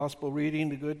Gospel reading,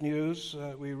 the good news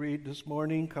we read this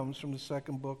morning comes from the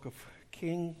second book of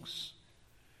Kings.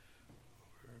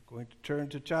 We're going to turn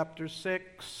to chapter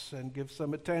 6 and give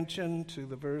some attention to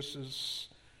the verses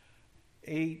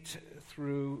 8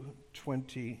 through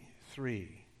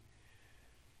 23.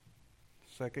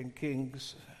 2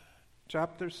 Kings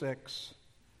chapter 6.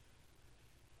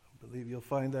 I believe you'll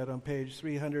find that on page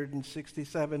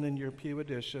 367 in your Pew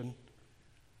edition.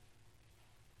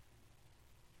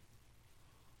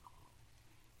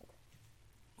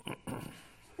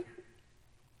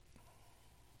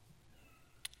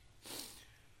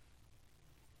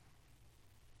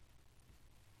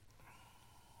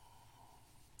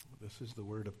 This is the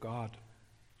word of God.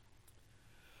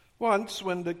 Once,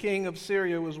 when the king of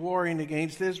Syria was warring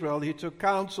against Israel, he took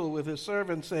counsel with his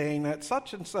servants, saying, "At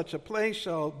such and such a place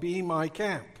shall be my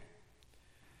camp."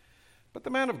 But the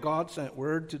man of God sent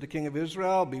word to the king of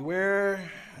Israel, "Beware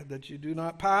that you do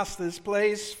not pass this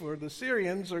place, for the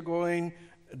Syrians are going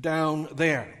down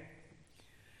there."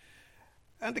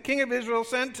 And the king of Israel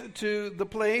sent to the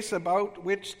place about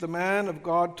which the man of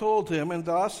God told him, and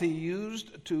thus he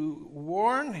used to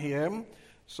warn him,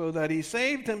 so that he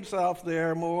saved himself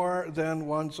there more than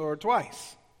once or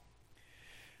twice.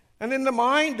 And in the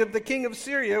mind of the king of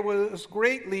Syria was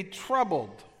greatly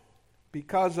troubled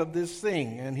because of this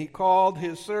thing, and he called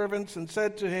his servants and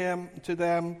said to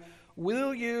them,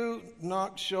 "Will you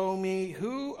not show me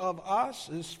who of us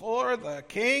is for the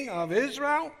king of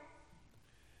Israel?"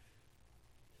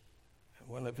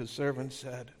 One of his servants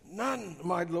said, "None,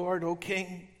 my lord, O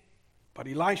king. But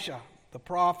Elisha, the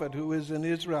prophet who is in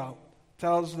Israel,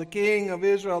 tells the king of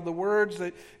Israel the words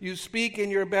that you speak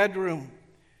in your bedroom."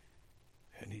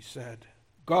 And he said,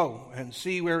 "Go and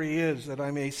see where he is, that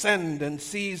I may send and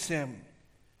seize him."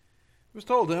 It was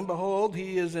told him, "Behold,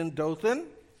 he is in Dothan."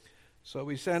 So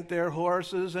we sent their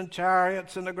horses and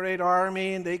chariots and a great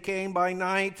army, and they came by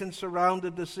night and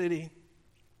surrounded the city.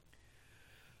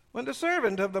 When the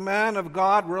servant of the man of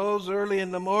God rose early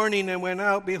in the morning and went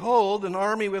out, behold, an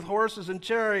army with horses and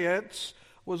chariots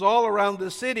was all around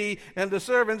the city. And the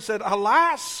servant said,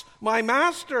 "Alas, my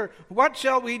master, what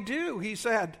shall we do?" He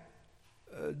said,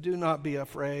 "Do not be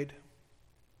afraid.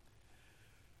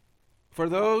 For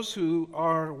those who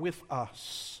are with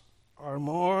us are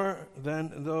more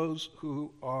than those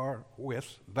who are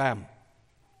with them."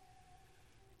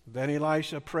 Then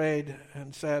Elisha prayed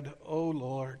and said, "O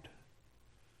Lord,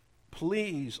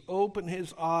 please open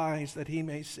his eyes that he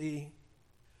may see."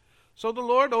 So the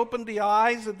Lord opened the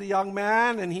eyes of the young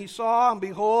man, and he saw, and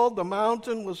behold, the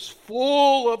mountain was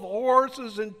full of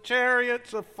horses and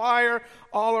chariots of fire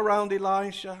all around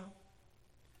Elisha.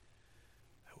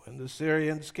 When the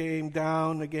Syrians came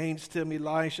down against him,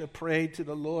 Elisha prayed to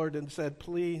the Lord and said,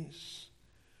 "Please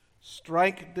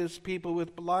strike this people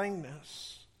with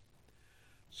blindness."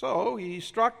 So he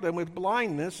struck them with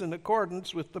blindness in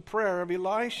accordance with the prayer of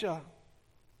Elisha.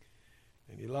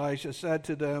 And Elisha said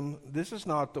to them, "This is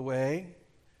not the way,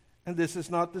 and this is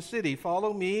not the city.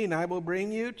 Follow me, and I will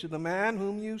bring you to the man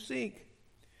whom you seek."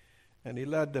 And he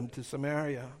led them to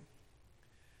Samaria.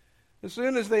 As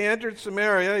soon as they entered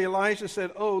Samaria, Elisha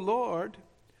said, "O Lord,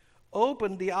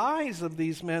 open the eyes of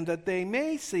these men that they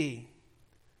may see."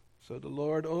 So the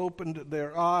Lord opened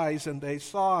their eyes, and they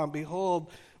saw, and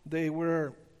behold, they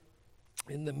were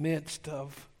in the midst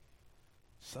of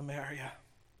Samaria.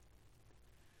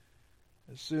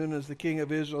 As soon as the king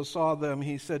of Israel saw them,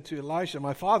 he said to Elisha,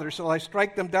 "My father, shall I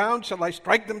strike them down? Shall I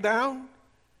strike them down?"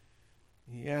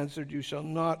 He answered, "You shall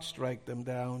not strike them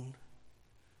down.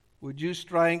 Would you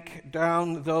strike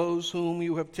down those whom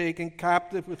you have taken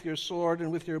captive with your sword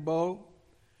and with your bow?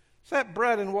 Set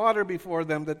bread and water before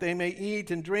them, that they may eat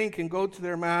and drink and go to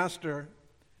their master."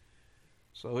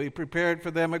 So he prepared for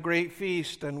them a great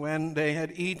feast, and when they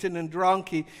had eaten and drunk,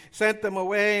 he sent them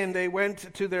away, and they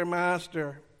went to their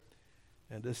master.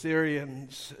 And the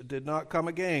Syrians did not come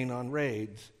again on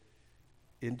raids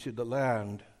into the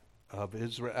land of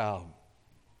Israel.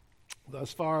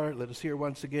 Thus far, let us hear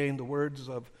once again the words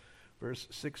of verse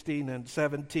 16 and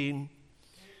 17,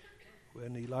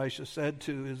 when Elisha said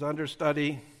to his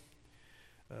understudy,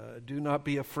 "Do not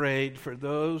be afraid, for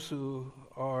those who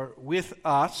are with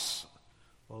us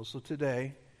also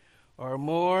today, are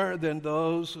more than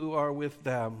those who are with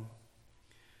them."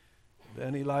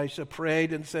 Then Elisha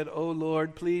prayed and said, "O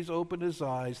Lord, please open his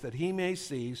eyes that he may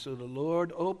see." So the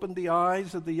Lord opened the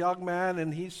eyes of the young man,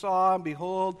 and he saw, and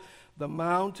behold, the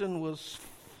mountain was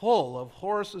full of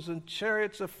horses and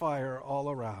chariots of fire all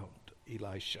around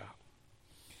Elisha.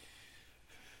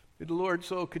 May the Lord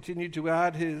so continue to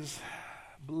add his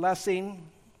blessing.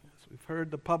 As we've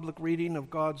heard the public reading of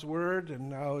God's word, and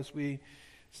now as we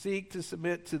seek to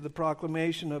submit to the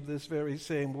proclamation of this very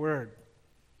same word.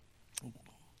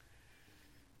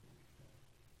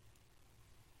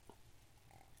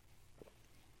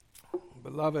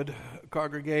 Beloved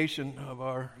congregation of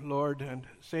our Lord and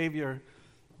Savior,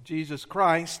 Jesus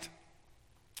Christ,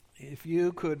 if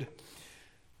you could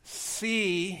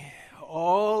see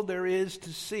all there is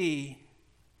to see,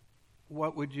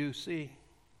 what would you see?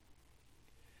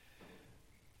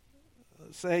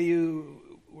 Say you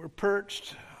were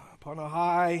perched upon a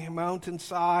high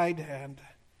mountainside and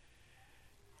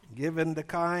given the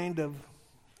kind of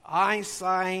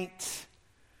eyesight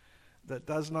that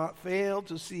does not fail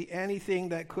to see anything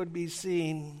that could be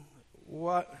seen.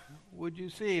 What would you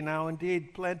see? Now,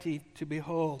 indeed, plenty to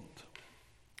behold.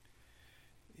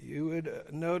 You would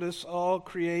notice all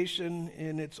creation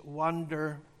in its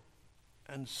wonder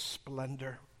and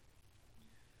splendor.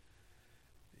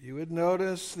 You would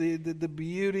notice the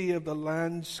beauty of the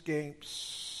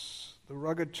landscapes, the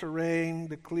rugged terrain,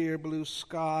 the clear blue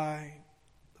sky,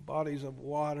 the bodies of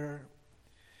water.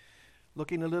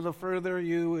 Looking a little further,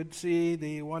 you would see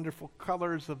the wonderful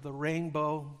colors of the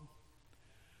rainbow,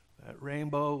 that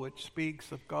rainbow which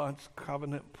speaks of God's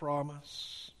covenant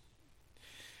promise.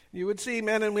 You would see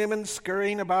men and women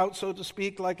scurrying about, so to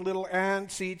speak, like little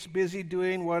ants, each busy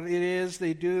doing what it is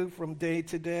they do from day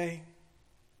to day.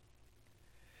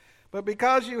 But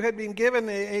because you had been given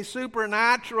a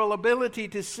supernatural ability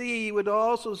to see, you would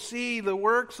also see the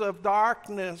works of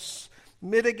darkness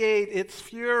mitigate its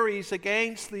furies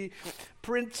against the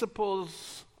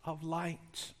principles of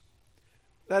light.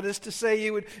 That is to say,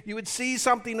 you would see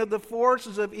something of the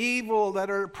forces of evil that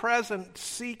are present,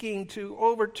 seeking to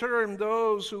overturn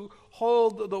those who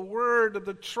hold the word of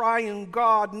the triune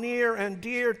God near and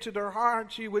dear to their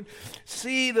hearts. You would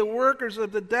see the workers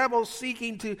of the devil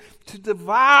seeking to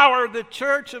devour the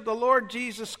church of the Lord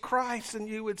Jesus Christ, and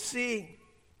you would see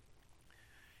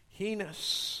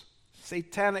heinous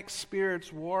satanic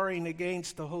spirits warring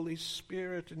against the Holy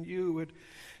Spirit, and you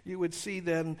would see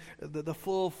then the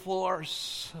full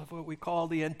force of what we call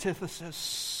the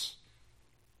antithesis.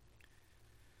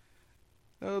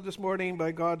 Oh, this morning,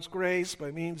 by God's grace,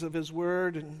 by means of His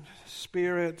Word and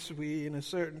Spirit, we, in a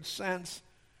certain sense,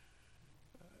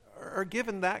 are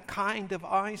given that kind of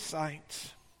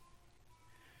eyesight.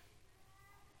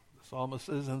 The psalmist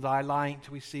says, "In thy light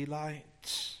we see light."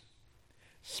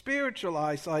 Spiritual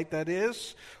eyesight, that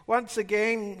is. Once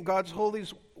again, God's holy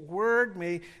word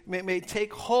may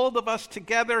take hold of us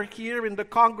together here in the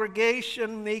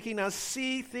congregation, making us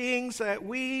see things that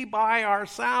we by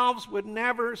ourselves would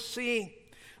never see.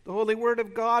 The holy word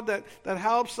of God that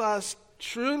helps us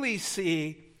truly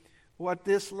see what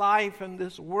this life and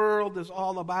this world is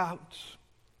all about.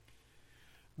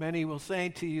 Many will say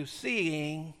to you,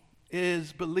 seeing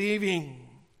is believing.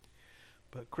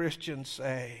 But Christians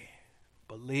say,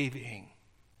 believing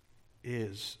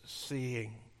is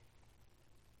seeing.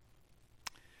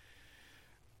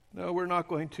 No, we're not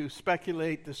going to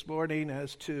speculate this morning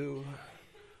as to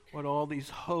what all these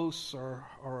hosts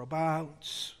are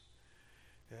about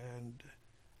and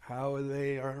how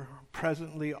they are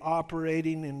presently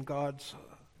operating in God's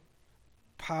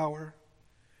power.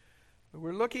 But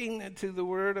we're looking into the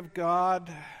Word of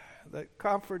God that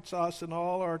comforts us in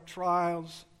all our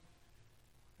trials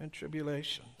and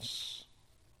tribulations.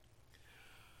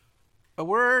 A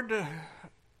word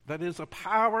that is a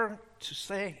power to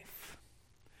save.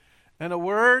 And a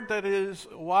word that is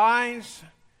wise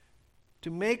to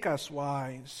make us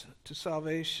wise to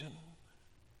salvation.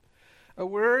 A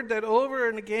word that over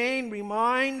and again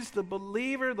reminds the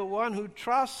believer, the one who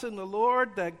trusts in the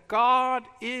Lord, that God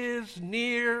is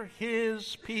near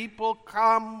His people,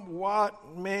 come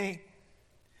what may.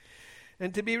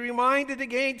 And to be reminded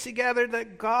again together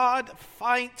that God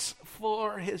fights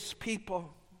for His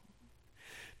people.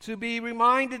 To be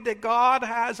reminded that God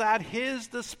has at His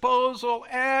disposal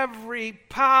every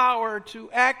power to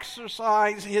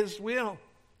exercise His will.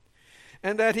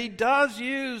 And that He does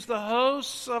use the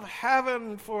hosts of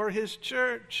heaven for His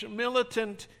church,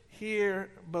 militant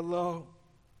here below.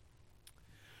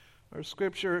 Our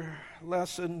scripture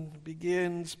lesson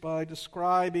begins by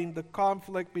describing the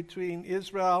conflict between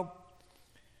Israel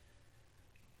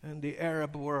and the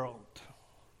Arab world.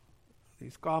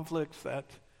 These conflicts that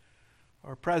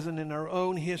are present in our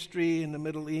own history in the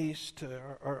Middle East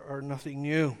are nothing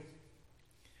new.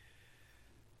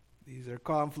 These are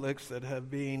conflicts that have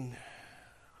been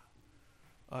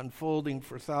unfolding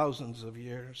for thousands of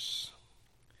years.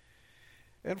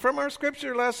 And from our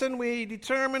scripture lesson, we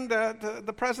determined that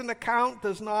the present account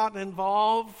does not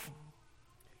involve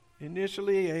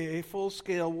initially a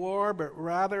full-scale war, but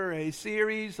rather a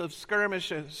series of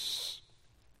skirmishes.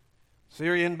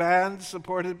 Syrian bands,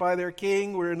 supported by their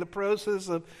king, were in the process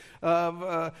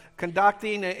of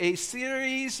conducting a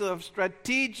series of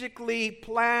strategically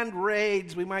planned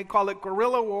raids. We might call it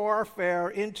guerrilla warfare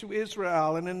into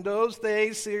Israel. And in those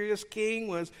days, Syria's king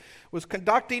was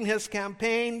conducting his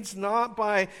campaigns not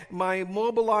by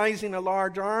mobilizing a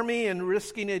large army and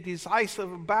risking a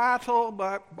decisive battle,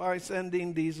 but by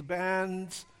sending these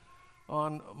bands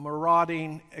on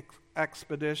marauding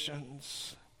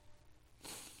expeditions.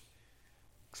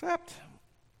 Except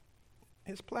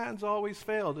his plans always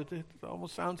failed. It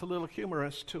almost sounds a little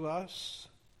humorous to us.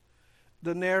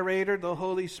 The narrator, the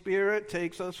Holy Spirit,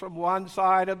 takes us from one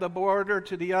side of the border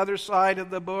to the other side of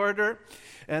the border,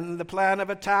 and the plan of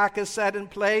attack is set in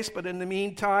place. But in the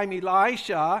meantime,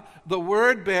 Elisha, the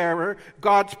word bearer,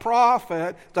 God's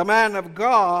prophet, the man of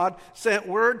God, sent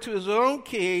word to his own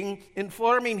king,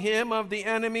 informing him of the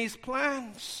enemy's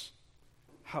plans.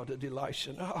 How did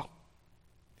Elisha know?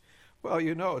 Well,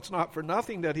 you know, it's not for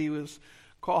nothing that he was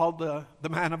called the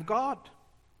man of God,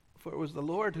 for it was the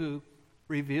Lord who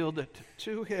revealed it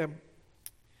to him.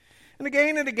 And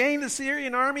again, the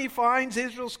Syrian army finds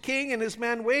Israel's king and his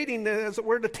men waiting, as it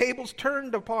were, the tables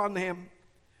turned upon him.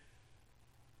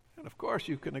 And of course,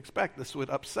 you can expect this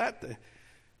would upset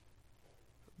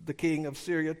the king of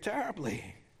Syria terribly.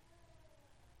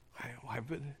 I've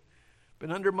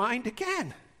been undermined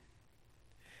again.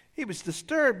 He was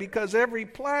disturbed because every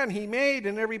plan he made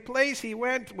and every place he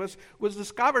went was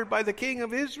discovered by the king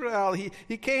of Israel.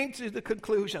 He came to the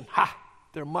conclusion,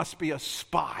 there must be a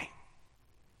spy.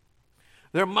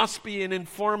 There must be an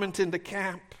informant in the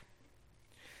camp.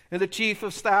 And the chief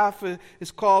of staff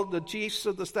is called, the chiefs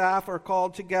of the staff are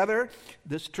called together.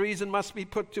 This treason must be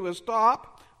put to a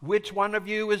stop. Which one of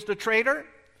you is the traitor?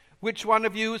 Which one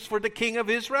of you is for the king of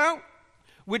Israel?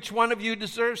 Which one of you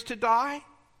deserves to die?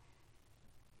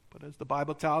 But as the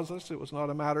Bible tells us, it was not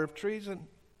a matter of treason.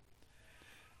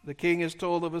 The king is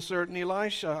told of a certain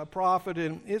Elisha, a prophet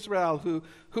in Israel who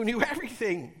knew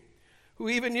everything, who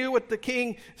even knew what the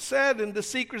king said in the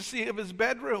secrecy of his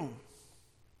bedroom.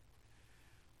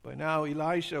 By now,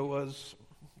 Elisha was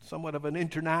somewhat of an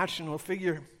international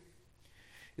figure.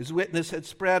 His witness had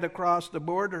spread across the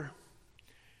border.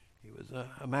 He was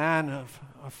a man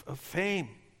of fame.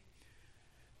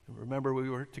 Remember, we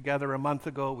were together a month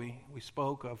ago. We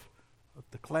spoke of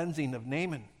the cleansing of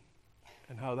Naaman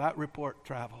and how that report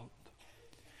traveled.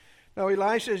 Now,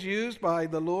 Elisha is used by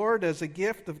the Lord as a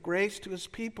gift of grace to his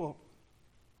people.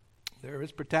 There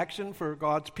is protection for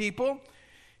God's people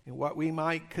in what we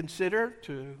might consider,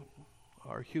 to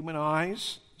our human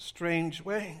eyes, strange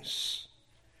ways.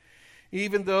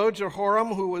 Even though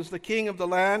Jehoram, who was the king of the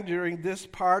land during this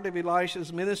part of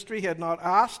Elisha's ministry, had not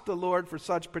asked the Lord for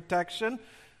such protection,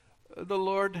 the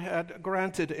Lord had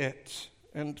granted it.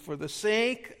 And for the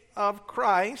sake of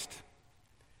Christ,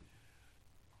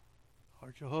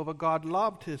 our Jehovah God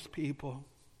loved his people.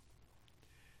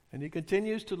 And he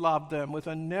continues to love them with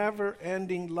a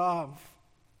never-ending love.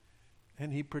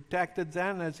 And he protected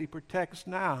then as he protects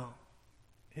now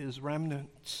his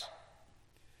remnants.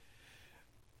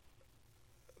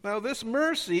 Now this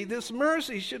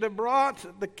mercy should have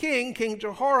brought the king, King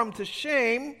Jehoram, to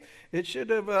shame. It should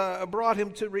have brought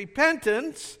him to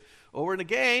repentance. Over and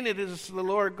again, it is the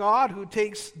Lord God who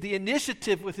takes the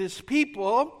initiative with his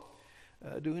people.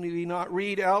 Do we not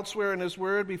read elsewhere in his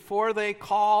word, before they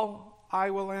call, I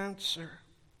will answer.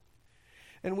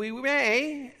 And we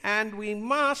may and we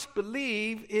must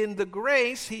believe in the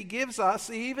grace he gives us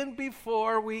even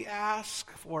before we ask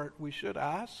for it. We should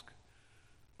ask,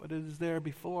 but it is there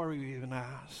before we even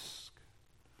ask.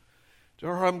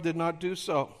 Jehoram did not do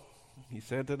so. He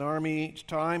sent an army each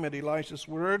time at Elisha's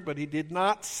word, but he did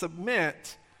not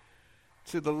submit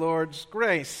to the Lord's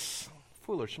grace.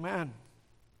 Foolish man.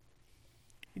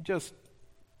 He just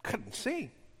couldn't see.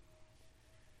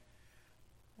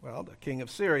 Well, the king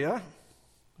of Syria,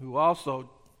 who also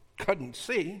couldn't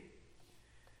see,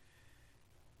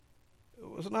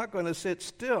 was not going to sit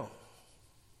still.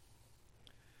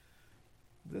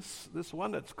 This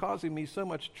one that's causing me so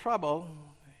much trouble,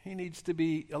 he needs to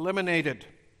be eliminated.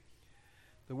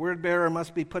 The word bearer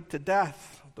must be put to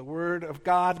death. The word of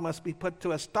God must be put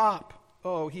to a stop.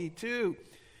 Oh, he too,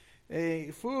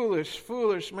 a foolish,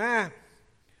 foolish man,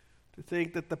 to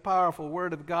think that the powerful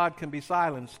word of God can be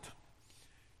silenced.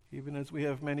 Even as we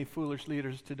have many foolish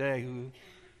leaders today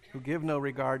who give no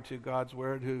regard to God's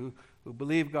word, who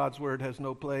believe God's word has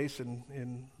no place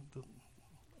in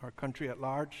our country at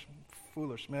large.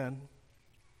 Foolish men.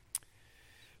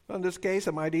 Well, in this case,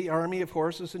 a mighty army of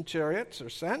horses and chariots are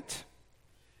sent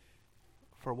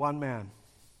for one man.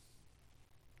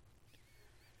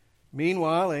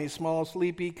 Meanwhile, a small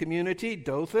sleepy community,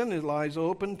 Dothan, it lies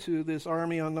open to this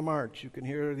army on the march. You can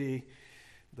hear the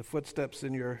footsteps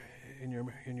in your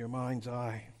mind's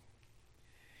eye.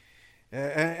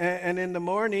 And in the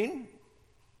morning,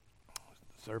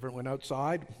 the servant went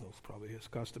outside, was probably his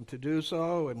custom to do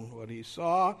so, and what he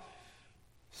saw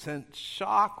sent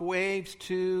shock waves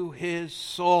to his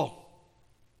soul.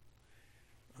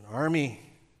 An army,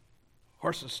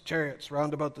 horses, chariots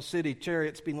round about the city,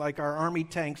 chariots being like our army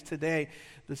tanks today,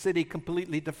 the city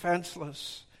completely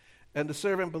defenseless. And the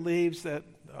servant believes that,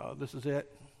 this is it.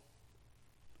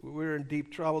 We're in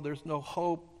deep trouble. There's no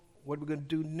hope. What are we going to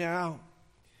do now?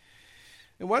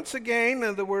 And once again,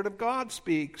 the word of God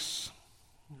speaks.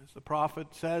 As the prophet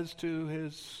says to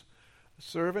his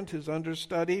servant, his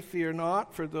understudy, fear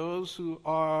not, for those who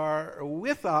are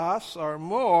with us are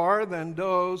more than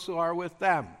those who are with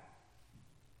them.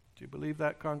 Do you believe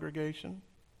that, congregation?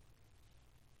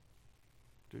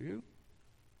 Do you?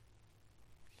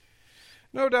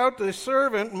 No doubt the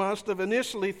servant must have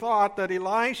initially thought that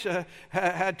Elisha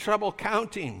had trouble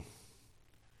counting.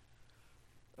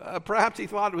 Perhaps he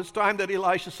thought it was time that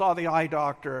Elisha saw the eye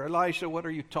doctor. Elisha, what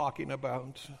are you talking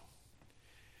about?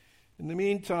 In the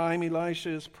meantime, Elisha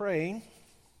is praying.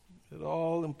 An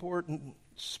all-important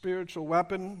spiritual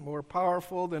weapon, more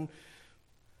powerful than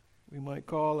we might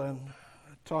call an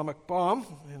atomic bomb,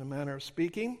 in a manner of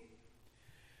speaking.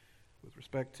 With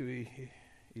respect to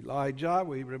Elijah,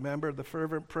 we remember the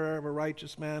fervent prayer of a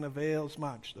righteous man avails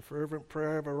much. The fervent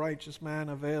prayer of a righteous man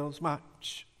avails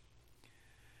much.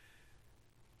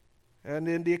 And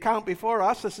in the account before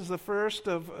us, this is the first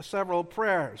of several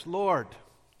prayers. Lord,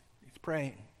 he's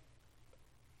praying,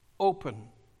 open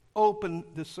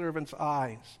the servant's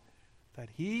eyes, that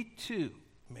he too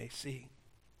may see.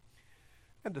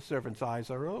 And the servant's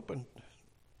eyes are opened.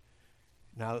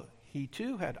 Now, he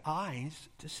too had eyes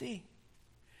to see.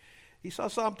 He saw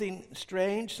something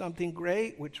strange, something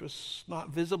great, which was not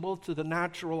visible to the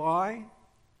natural eye.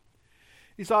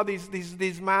 He saw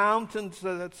these mountains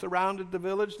that surrounded the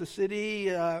village, the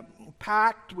city,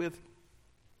 packed with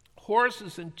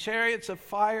horses and chariots of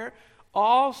fire,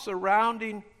 all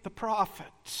surrounding the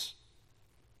prophets.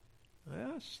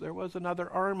 Yes, there was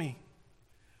another army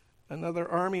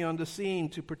on the scene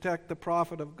to protect the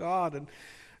prophet of God. And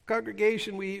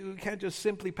congregation, we can't just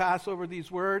simply pass over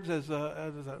these words as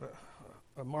a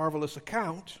marvelous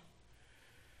account,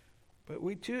 but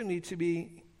we too need to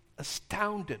be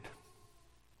astounded.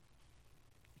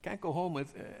 You can't go home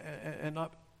with and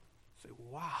not say,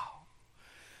 wow.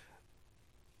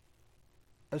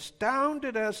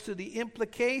 Astounded as to the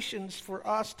implications for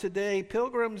us today,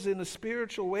 pilgrims in a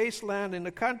spiritual wasteland, in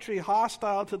a country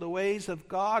hostile to the ways of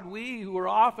God, we who are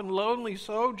often lonely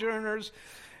sojourners,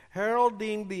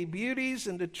 heralding the beauties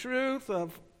and the truth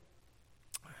of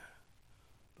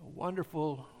the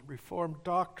wonderful Reformed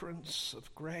doctrines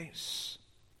of grace.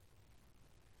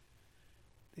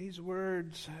 These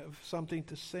words have something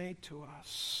to say to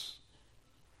us.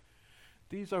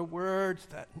 These are words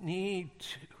that need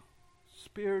to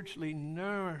spiritually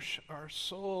nourish our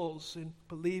souls in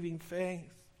believing faith.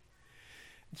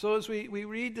 And so as we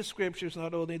read the scriptures,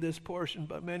 not only this portion,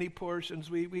 but many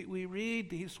portions, we read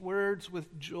these words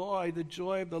with joy. The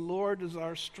joy of the Lord is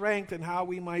our strength, and how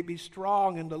we might be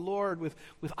strong in the Lord with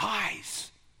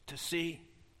eyes to see.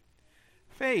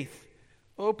 Faith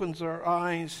opens our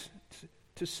eyes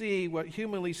to see what,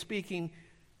 humanly speaking,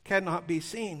 cannot be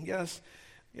seen. Yes,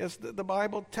 the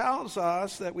Bible tells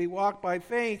us that we walk by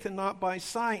faith and not by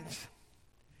sight.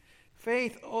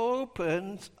 Faith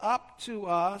opens up to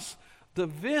us the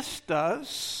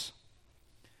vistas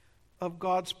of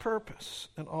God's purpose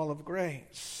and all of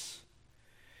grace.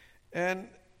 And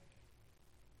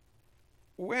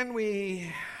when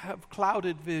we have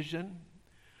clouded vision,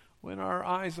 when our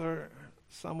eyes are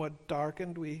somewhat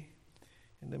darkened,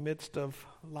 in the midst of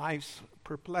life's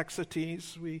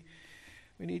perplexities, we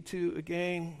need to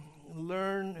again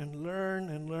learn,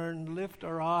 lift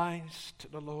our eyes to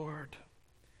the Lord,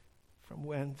 from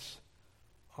whence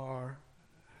our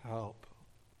help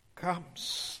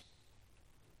comes.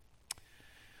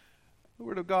 The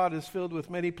Word of God is filled with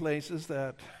many places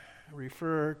that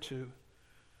refer to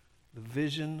the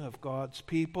vision of God's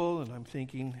people, and I'm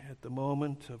thinking at the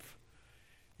moment of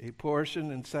a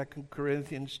portion in 2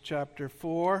 Corinthians chapter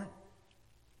 4,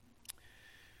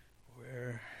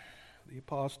 where the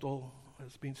apostle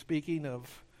has been speaking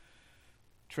of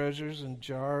treasures and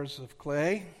jars of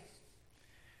clay.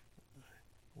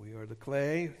 We are the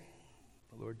clay.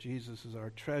 The Lord Jesus is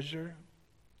our treasure.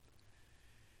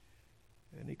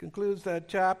 And he concludes that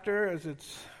chapter as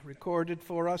it's recorded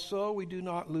for us, so we do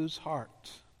not lose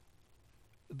heart.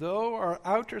 though our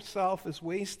outer self is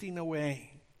wasting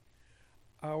away,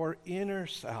 our inner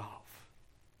self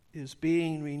is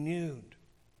being renewed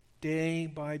day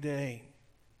by day.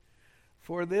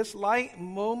 For this light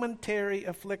momentary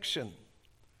affliction,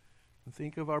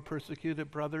 think of our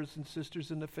persecuted brothers and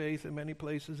sisters in the faith in many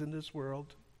places in this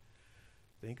world.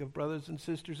 Think of brothers and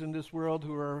sisters in this world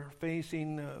who are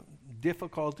facing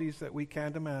difficulties that we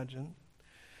can't imagine.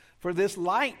 For this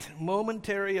light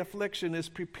momentary affliction is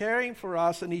preparing for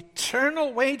us an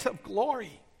eternal weight of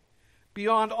glory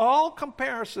beyond all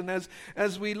comparison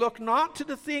as we look not to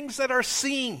the things that are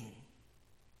seen,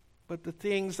 but the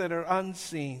things that are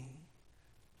unseen.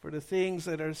 For the things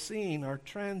that are seen are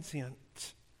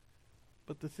transient,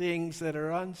 but the things that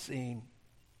are unseen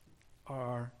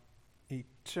are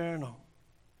eternal.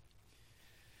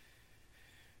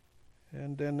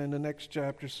 And then in the next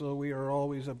chapter, so we are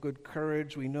always of good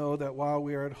courage. We know that while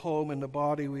we are at home in the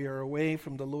body, we are away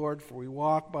from the Lord, for we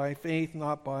walk by faith,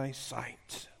 not by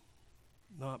sight.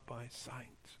 Not by sight.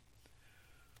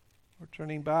 We're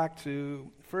turning back to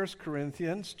 1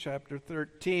 Corinthians chapter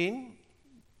 13,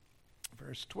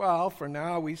 verse 12. For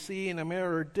now we see in a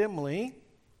mirror dimly,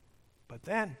 but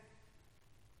then,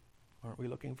 aren't we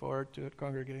looking forward to it,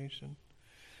 congregation?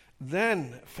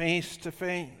 Then face to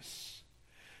face.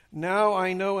 Now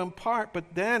I know in part,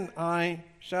 but then I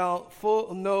shall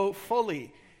know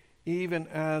fully, even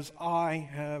as I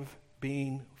have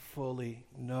been fully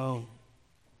known.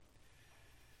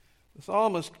 The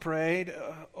psalmist prayed,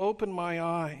 open my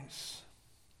eyes.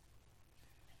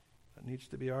 That needs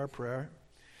to be our prayer.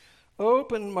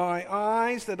 Open my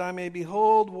eyes that I may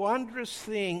behold wondrous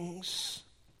things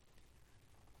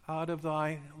out of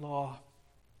thy law.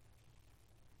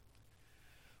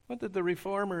 What did the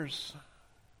reformers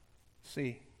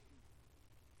see?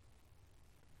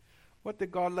 What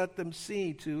did God let them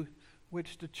see to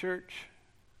which the church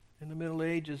in the Middle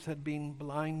Ages had been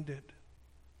blinded?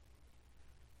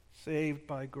 Saved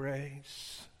by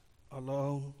grace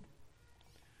alone,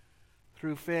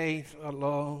 through faith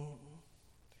alone,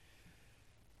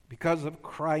 because of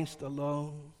Christ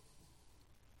alone.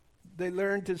 They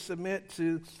learned to submit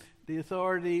to the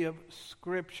authority of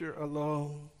Scripture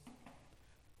alone,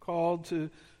 called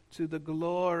to the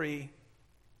glory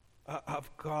of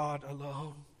God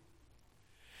alone.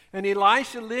 And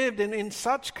Elisha lived in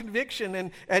such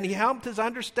conviction, and he helped us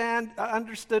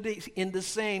understood in the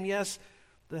same. Yes,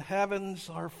 the heavens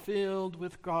are filled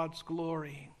with God's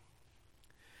glory.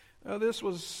 Now, this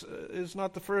is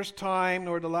not the first time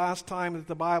nor the last time that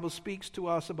the Bible speaks to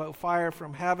us about fire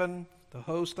from heaven, the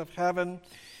host of heaven.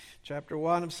 Chapter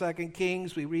 1 of 2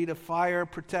 Kings, we read of fire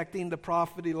protecting the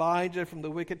prophet Elijah from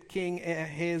the wicked king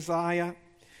Ahaziah.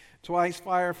 Twice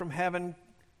fire from heaven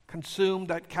consumed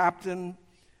that captain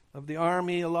of the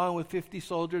army along with 50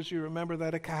 soldiers. You remember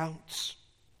that account.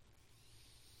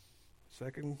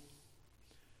 Second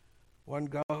one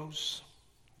goes,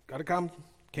 got to come.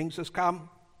 King says, come.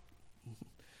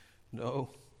 No.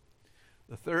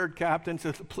 The third captain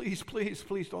says, please, please,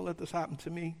 please don't let this happen to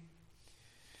me.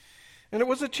 And it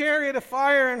was a chariot of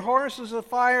fire and horses of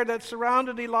fire that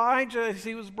surrounded Elijah as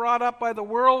he was brought up by the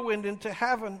whirlwind into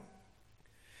heaven.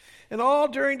 And all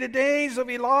during the days of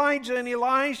Elijah and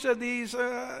Elisha, these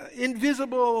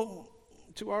invisible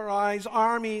to our eyes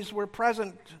armies were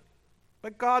present.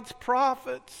 But God's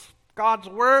prophets, God's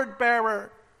word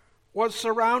bearer, was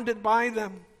surrounded by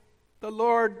them. The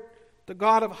Lord, the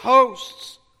God of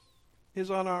hosts, is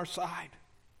on our side.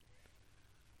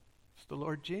 It's the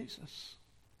Lord Jesus,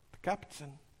 the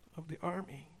captain of the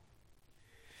army.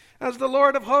 As the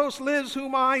Lord of hosts lives,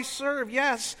 whom I serve.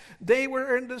 Yes, they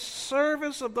were in the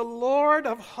service of the Lord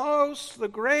of hosts, the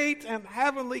great and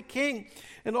heavenly King.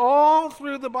 And all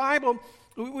through the Bible,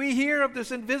 we hear of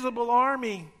this invisible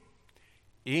army.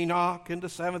 Enoch in the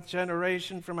 7th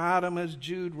generation from Adam, as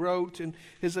Jude wrote in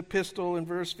his epistle in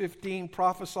verse 15,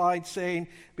 prophesied, saying,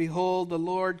 behold, the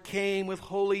Lord came with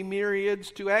holy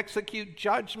myriads to execute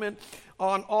judgment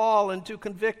on all and to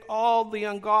convict all the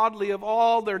ungodly of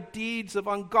all their deeds of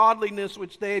ungodliness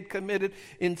which they had committed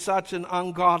in such an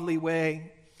ungodly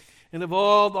way, and of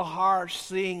all the harsh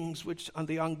things which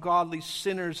the ungodly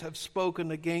sinners have spoken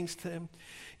against him.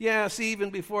 Yes,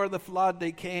 even before the flood,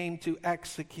 they came to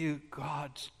execute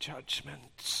God's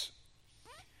judgments.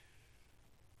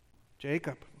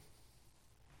 Jacob,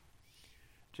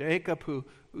 who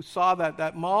saw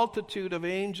that multitude of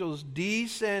angels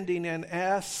descending and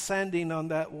ascending on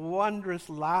that wondrous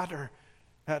ladder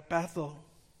at Bethel.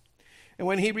 And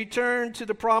when he returned to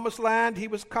the promised land, he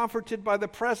was comforted by the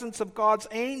presence of God's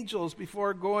angels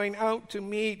before going out to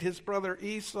meet his brother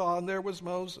Esau, and there was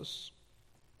Moses.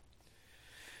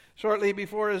 Shortly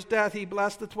before his death, he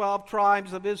blessed the 12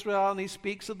 tribes of Israel, and he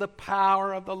speaks of the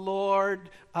power of the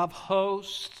Lord of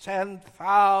hosts and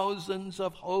thousands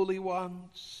of holy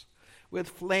ones with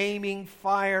flaming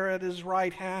fire at his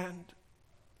right hand.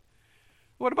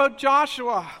 What about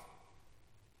Joshua?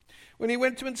 When he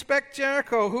went to inspect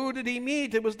Jericho, who did he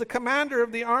meet? It was the commander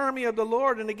of the army of the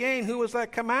Lord. And again, who was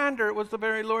that commander? It was the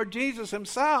very Lord Jesus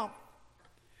himself.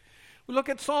 We look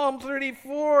at Psalm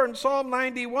 34 and Psalm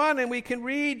 91, and we can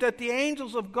read that the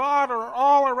angels of God are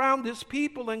all around his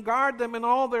people and guard them in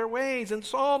all their ways. In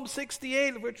Psalm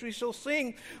 68, of which we shall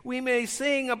sing, we may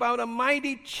sing about a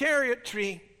mighty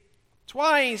chariotry.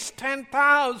 Twice,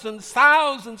 10,000,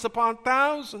 thousands upon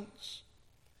thousands.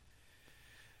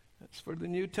 That's for the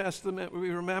New Testament. We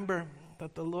remember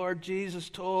that the Lord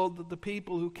Jesus told the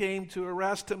people who came to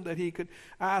arrest him that he could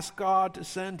ask God to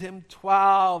send him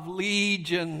 12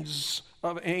 legions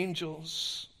of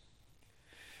angels.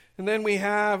 And then we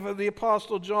have the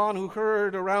Apostle John, who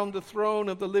heard around the throne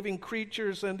of the living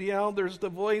creatures and the elders the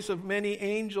voice of many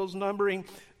angels numbering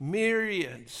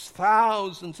myriads,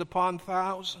 thousands upon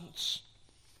thousands.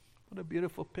 What a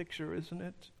beautiful picture, isn't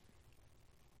it?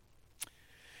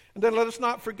 And then let us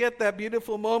not forget that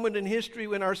beautiful moment in history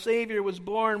when our Savior was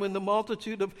born, when the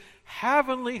multitude of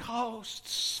heavenly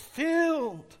hosts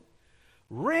filled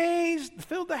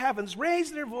the heavens,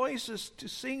 raised their voices to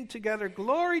sing together,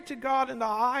 glory to God in the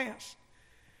highest,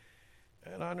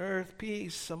 and on earth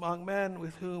peace among men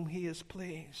with whom he is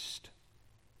pleased.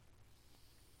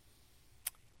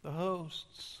 The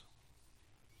hosts,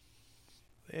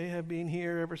 they have been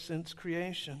here ever since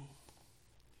creation,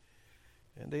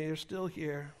 and they are still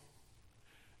here,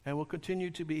 and will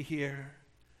continue to be here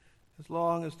as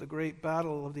long as the great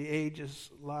battle of the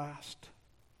ages last.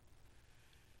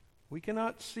 We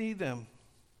cannot see them,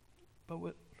 but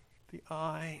with the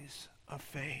eyes of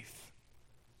faith.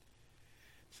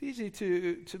 It's easy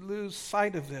to lose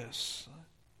sight of this,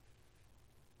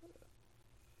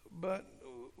 but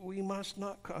we must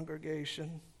not,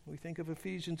 congregation. We think of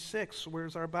Ephesians 6,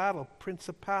 where's our battle?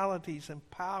 Principalities and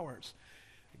powers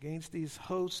against these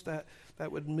hosts that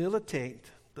would militate,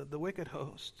 the wicked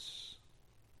hosts.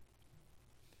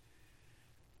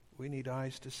 We need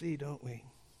eyes to see, don't we?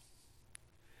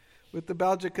 With the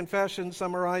Belgic Confession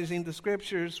summarizing the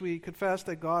Scriptures, we confess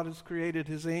that God has created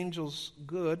his angels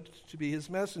good to be his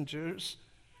messengers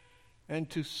and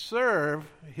to serve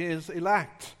his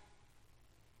elect.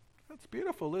 That's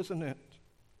beautiful, isn't it?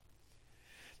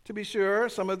 To be sure,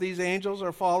 some of these angels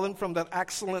are fallen from that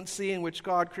excellency in which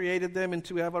God created them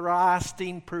into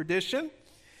everlasting perdition,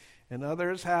 and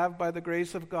others have, by the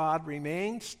grace of God,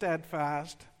 remained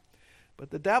steadfast. But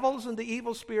the devils and the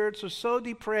evil spirits are so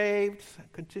depraved,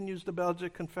 continues the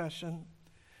Belgic Confession,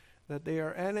 that they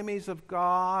are enemies of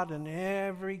God and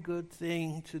every good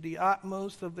thing to the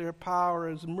utmost of their power,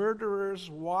 as murderers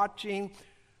watching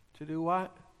to do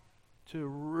what? To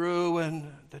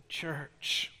ruin the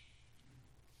church.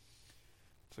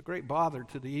 It's a great bother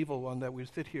to the evil one that we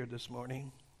sit here this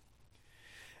morning.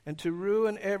 And to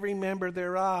ruin every member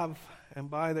thereof,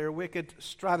 and by their wicked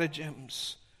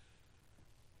stratagems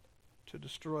to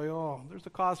destroy all. There's a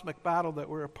cosmic battle that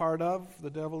we're a part of. The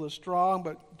devil is strong,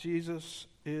 but Jesus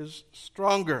is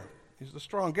stronger. He's the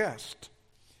strongest.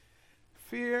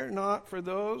 Fear not, for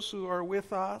those who are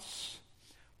with us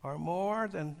are more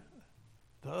than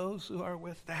those who are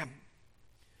with them.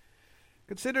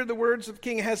 Consider the words of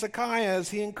King Hezekiah as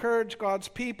he encouraged God's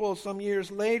people some years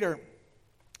later.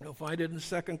 You'll find it in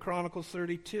 2 Chronicles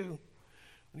 32.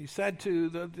 When he said to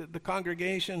the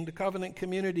congregation, the covenant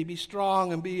community, be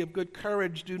strong and be of good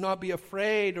courage. Do not be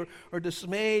afraid or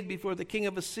dismayed before the king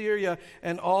of Assyria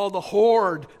and all the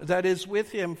horde that is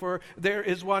with him. For there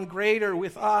is one greater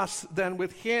with us than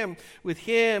with him. With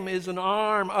him is an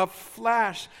arm of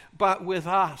flesh, but with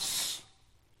us.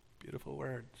 Beautiful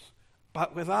words.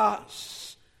 But with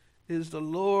us is the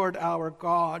Lord our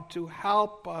God to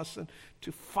help us and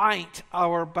to fight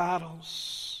our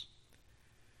battles.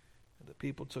 And the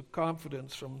people took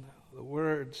confidence from the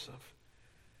words of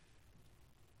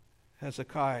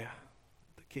Hezekiah,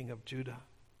 the king of Judah.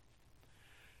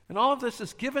 And all of this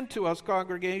is given to us,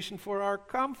 congregation, for our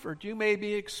comfort. You may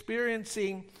be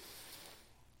experiencing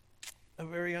a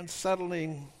very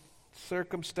unsettling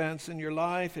circumstance in your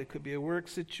life. It could be a work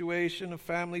situation, a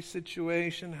family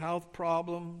situation, health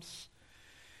problems,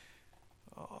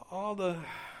 all the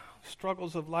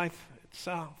struggles of life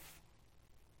itself.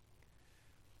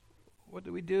 What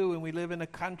do we do when we live in a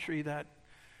country that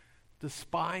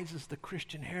despises the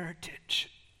Christian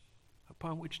heritage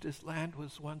upon which this land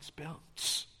was once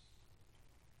built?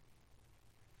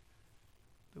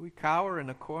 Do we cower in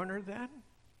a corner then?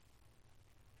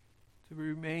 Do we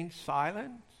remain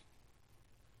silent?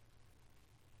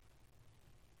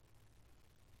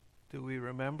 Do we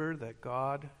remember that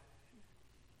God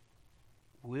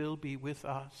will be with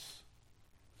us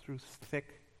through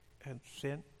thick and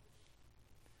thin?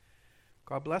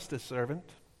 God blessed his servant,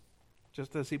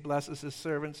 just as he blesses his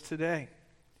servants today.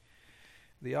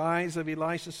 The eyes of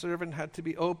Elisha's servant had to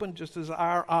be opened, just as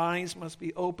our eyes must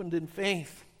be opened in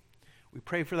faith. We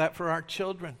pray for that for our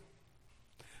children.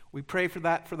 We pray for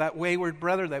that wayward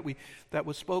brother that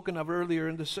was spoken of earlier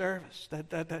in the service,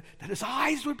 that his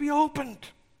eyes would be opened.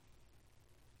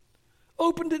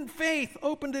 Opened in faith,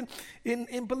 opened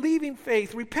in believing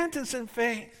faith, repentance in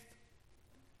faith.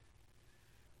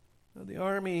 Now, the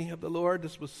army of the Lord,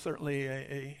 this was certainly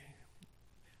a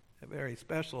very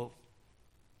special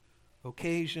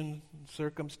occasion,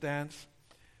 circumstance.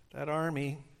 That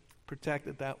army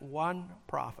protected that one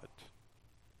prophet.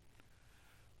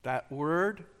 That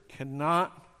word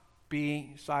cannot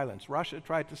be silenced. Russia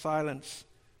tried to silence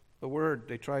the word.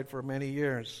 They tried for many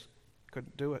years.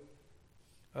 Couldn't do it.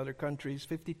 Other countries,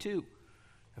 52,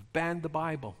 have banned the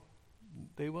Bible.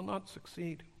 They will not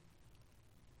succeed.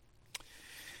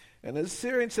 And as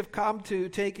Syrians have come to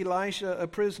take Elisha a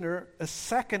prisoner, a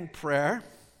second prayer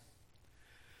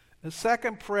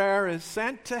is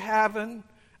sent to heaven,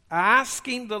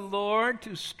 asking the Lord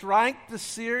to strike the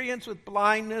Syrians with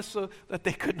blindness so that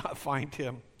they could not find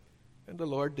him. And the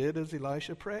Lord did as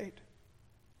Elisha prayed.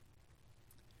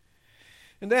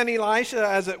 And then Elisha,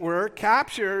 as it were,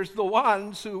 captures the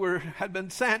ones who had been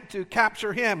sent to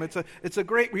capture him. It's a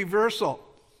great reversal.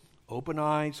 Open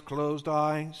eyes, closed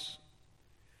eyes.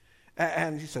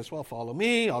 And he says, well, follow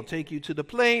me. I'll take you to the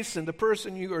place and the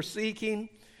person you are seeking.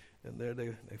 And there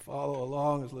they follow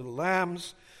along as little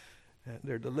lambs. And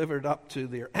they're delivered up to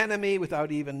their enemy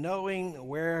without even knowing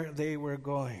where they were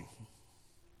going.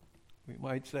 We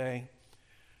might say,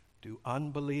 do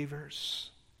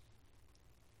unbelievers,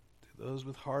 do those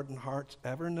with hardened hearts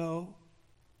ever know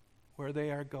where they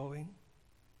are going?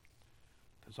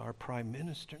 Does our Prime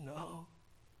Minister know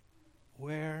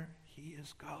where he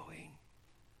is going?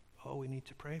 Oh, we need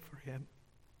to pray for him.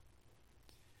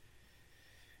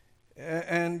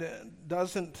 And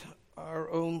doesn't our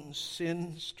own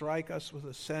sin strike us with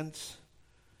a sense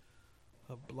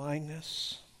of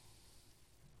blindness?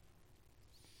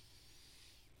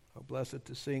 How blessed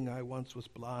to sing, I once was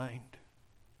blind,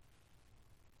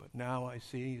 but now I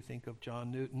see. You think of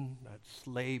John Newton, that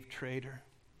slave trader.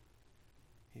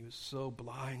 He was so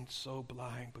blind,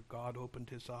 but God opened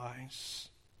his eyes.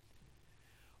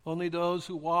 Only those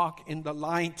who walk in the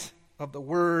light of the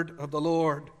word of the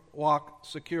Lord walk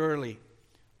securely.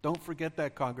 Don't forget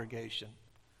that, congregation.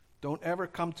 Don't ever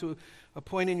come to a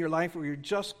point in your life where you're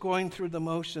just going through the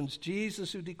motions.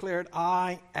 Jesus, who declared,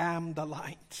 I am the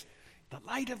light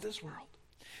of this world.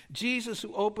 Jesus,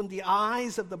 who opened the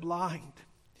eyes of the blind.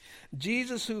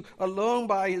 Jesus, who alone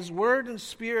by his word and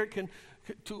spirit can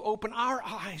to open our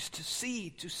eyes to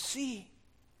see.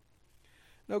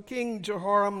 Now, King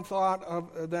Jehoram thought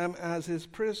of them as his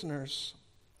prisoners,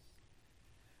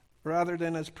 rather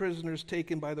than as prisoners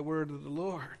taken by the word of the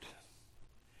Lord.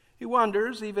 He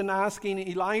wonders, even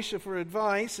asking Elisha for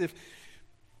advice,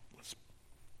 let's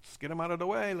get them out of the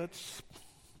way, let's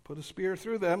put a spear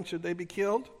through them, should they be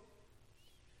killed?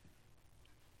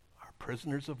 Are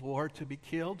prisoners of war to be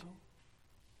killed?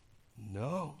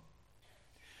 No.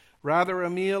 Rather, a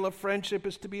meal of friendship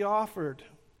is to be offered,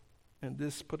 and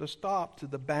this put a stop to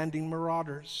the banding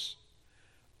marauders.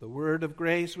 The word of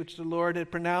grace which the Lord had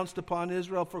pronounced upon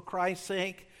Israel for Christ's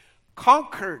sake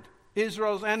conquered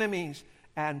Israel's enemies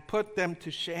and put them to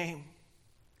shame.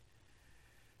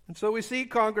 And so we see,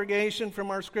 congregation, from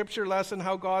our scripture lesson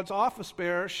how God's office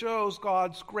bearer shows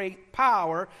God's great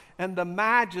power and the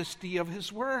majesty of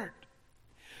his word.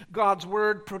 God's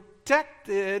word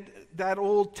protected that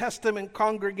Old Testament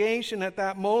congregation at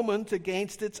that moment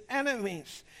against its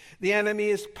enemies. The enemy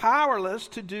is powerless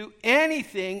to do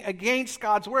anything against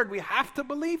God's word. We have to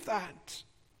believe that.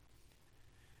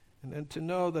 And then to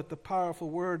know that the powerful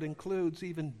word includes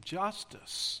even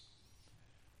justice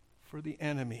for the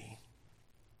enemy.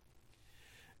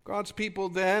 God's people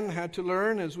then had to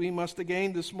learn, as we must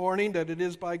again this morning, that it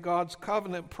is by God's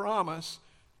covenant promise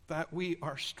that we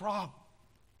are strong.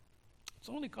 It's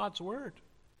only God's word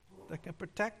that can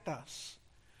protect us.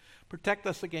 Protect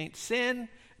us against sin,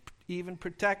 even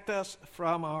protect us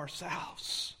from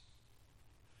ourselves.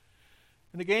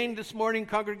 And again this morning,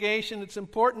 congregation, it's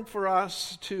important for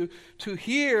us to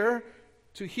hear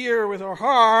with our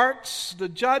hearts the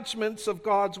judgments of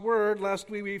God's word, lest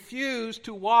we refuse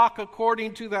to walk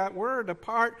according to that word.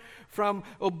 Apart from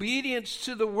obedience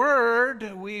to the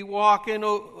word, we walk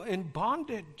in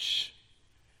bondage.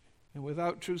 And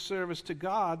without true service to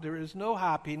God, there is no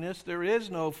happiness, there is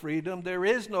no freedom, there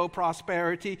is no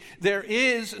prosperity, there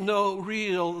is no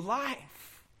real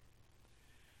life.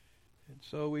 And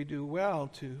so we do well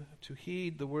to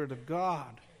heed the word of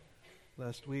God,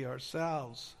 lest we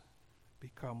ourselves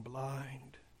become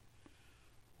blind.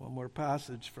 One more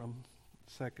passage from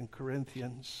 2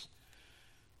 Corinthians,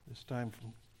 this time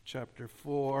from chapter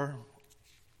 4,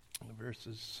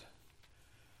 verses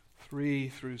 3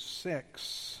 through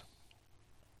 6.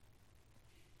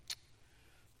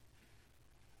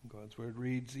 God's word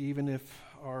reads, "Even if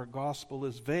our gospel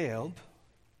is veiled,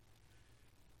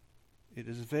 it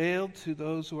is veiled to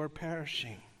those who are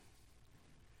perishing.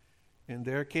 In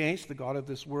their case, the God of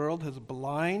this world has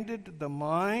blinded the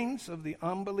minds of the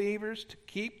unbelievers to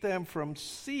keep them from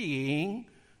seeing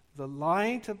the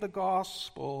light of the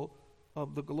gospel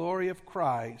of the glory of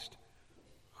Christ,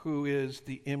 who is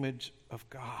the image of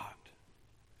God."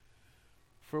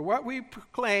 For what we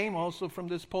proclaim also from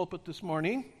this pulpit this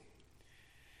morning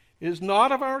is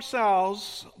not of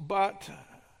ourselves, but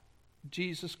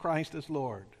Jesus Christ as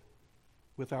Lord,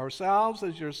 with ourselves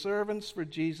as your servants for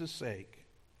Jesus' sake.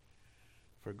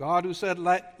 For God, who said,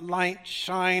 "Let light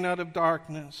shine out of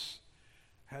darkness,"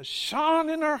 has shone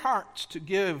in our hearts to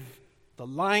give the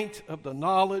light of the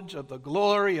knowledge of the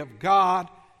glory of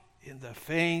God in the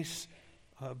face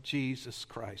of Jesus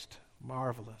Christ.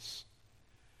 Marvelous.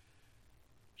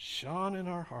 Shone in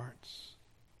our hearts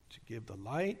to give the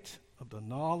light of the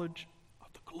knowledge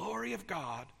of the glory of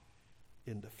God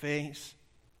in the face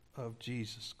of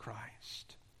Jesus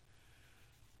Christ.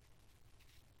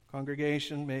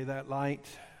 Congregation, may that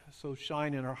light so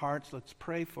shine in our hearts. Let's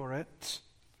pray for it.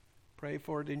 Pray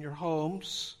for it in your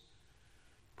homes.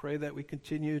 Pray that we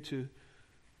continue to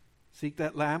seek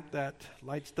that lamp that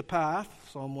lights the path,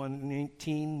 Psalm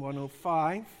 118,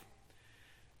 105.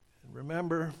 And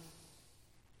remember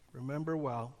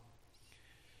well,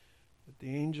 that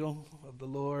the angel of the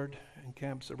Lord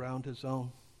encamps around his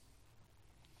own,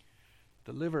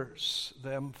 delivers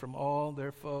them from all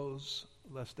their foes,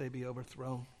 lest they be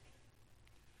overthrown.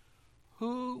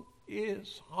 Who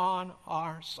is on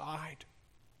our side?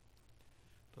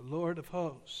 The Lord of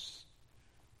hosts,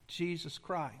 Jesus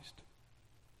Christ,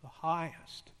 the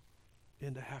highest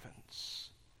in the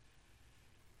heavens.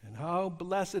 And how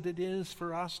blessed it is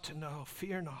for us to know,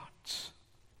 fear not.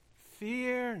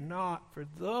 Fear not, for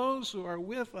those who are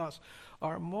with us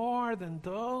are more than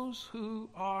those who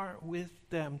are with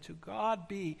them. To God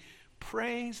be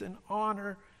praise and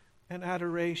honor and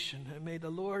adoration. And may the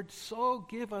Lord so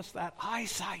give us that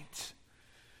eyesight.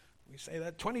 We say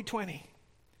that 2020,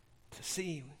 to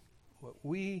see what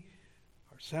we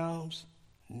ourselves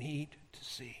need to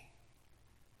see.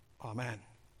 Amen.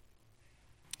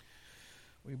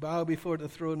 We bow before the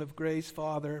throne of grace,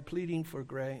 Father, pleading for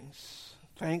grace,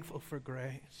 thankful for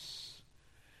grace.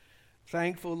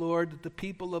 Thankful, Lord, that the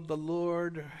people of the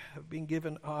Lord have been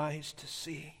given eyes to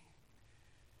see.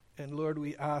 And Lord,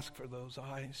 we ask for those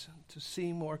eyes to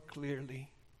see more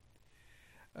clearly.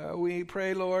 We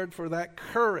pray, Lord, for that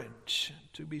courage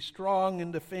to be strong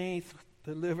in the faith,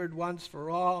 delivered once for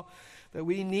all, that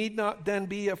we need not then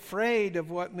be afraid of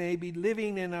what may be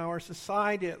living in our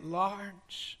society at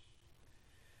large,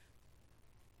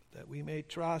 that we may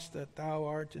trust that Thou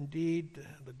art indeed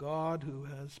the God who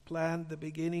has planned the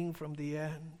beginning from the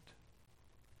end.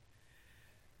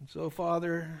 And so,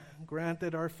 Father, grant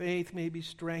that our faith may be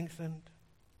strengthened,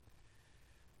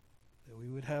 that we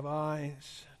would have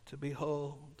eyes to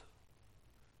behold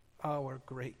our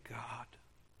great God,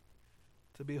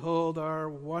 to behold our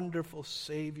wonderful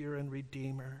Savior and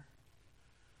Redeemer,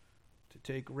 to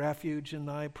take refuge in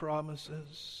Thy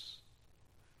promises,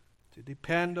 to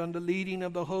depend on the leading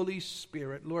of the Holy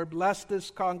Spirit. Lord, bless this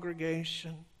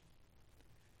congregation.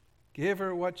 Give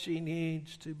her what she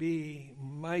needs to be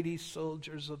mighty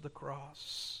soldiers of the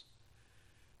cross.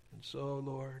 And so,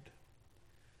 Lord,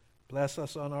 bless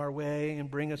us on our way and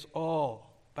bring us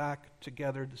all back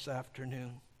together this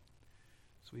afternoon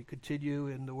as we continue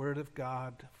in the Word of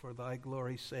God for Thy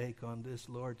glory's sake on this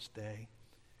Lord's day.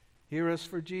 Hear us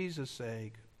for Jesus'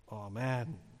 sake.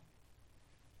 Amen.